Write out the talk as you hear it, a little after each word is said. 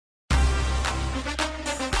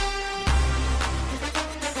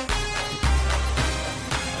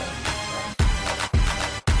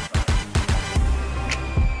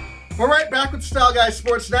All right, back with Style Guys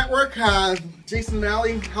Sports Network. Jason and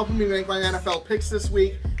Allie helping me make my NFL picks this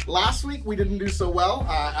week. Last week we didn't do so well.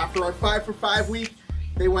 After our 5 for 5 week,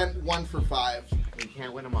 they went 1 for 5. We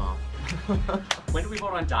can't win them all. When did we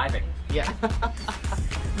vote on diving? Yeah.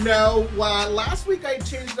 No, last week I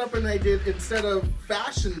changed it up and I did, instead of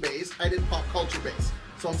fashion based, I did pop culture based.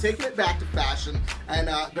 So I'm taking it back to fashion and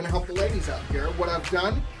going to help the ladies out here. What I've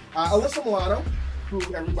done, Alyssa Milano, who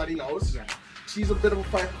everybody knows, she's a bit of a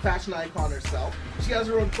fashion icon herself. She has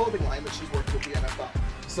her own clothing line that she's worked with the NFL.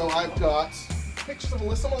 So I've got pictures of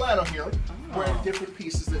Alyssa Milano here, wearing different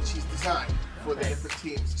pieces that she's designed for the different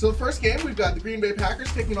teams. So the first game, we've got the Green Bay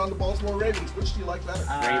Packers taking on the Baltimore Ravens. Which do you like better?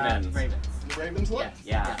 Ravens. The Ravens look?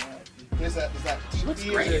 Yeah. Is that deep Looks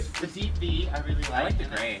V? great. The deep V, I really like. I like the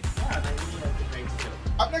gray. Yeah, I really like the grays too.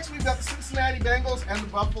 Up next, we've got the Cincinnati Bengals and the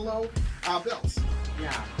Buffalo Bills.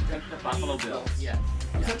 Yeah. The Buffalo Bills. Yes.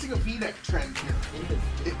 I'm sensing a V-neck trend here. It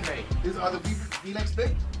is. It's great. Are the V-necks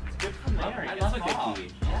big? Good from there. I It love gets a good fall. V.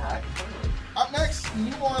 Yeah, totally. Up next,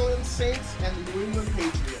 New Orleans Saints and the New England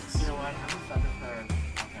Patriots. You know what? I'm a sucker for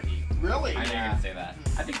a hoodie. Really? I knew you were going to say that.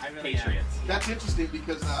 I think I really Patriots. That's interesting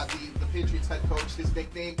because the Patriots head coach, his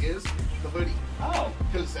nickname is the Hoodie. Oh.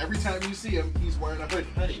 Because every time you see him, he's wearing a hoodie.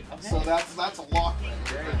 Hoodie. Okay. So that's a lock.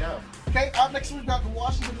 There you go. Okay, up next we've got the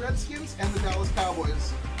Washington Redskins and the Dallas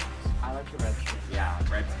Cowboys. I like the Redskins. Yeah,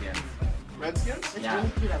 Redskins. Redskins? It's Yeah. really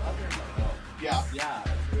cute. I love their logo. Yeah. Yeah,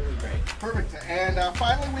 it's really great. Perfect. And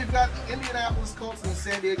finally, we've got the Indianapolis Colts and the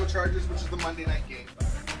San Diego Chargers, which is the Monday night game.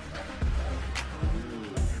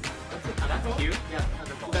 That's cute. Yeah,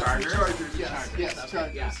 Thunderbolt. That's Chargers? the Chargers, yes. Yes, Okay,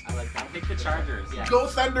 Chargers. Yeah, I like that. I think the Chargers. Yeah. Go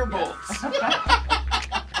Thunderbolts!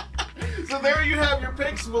 So there you have your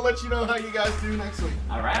picks. We'll let you know how you guys do next week.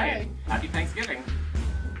 All right. Happy Thanksgiving.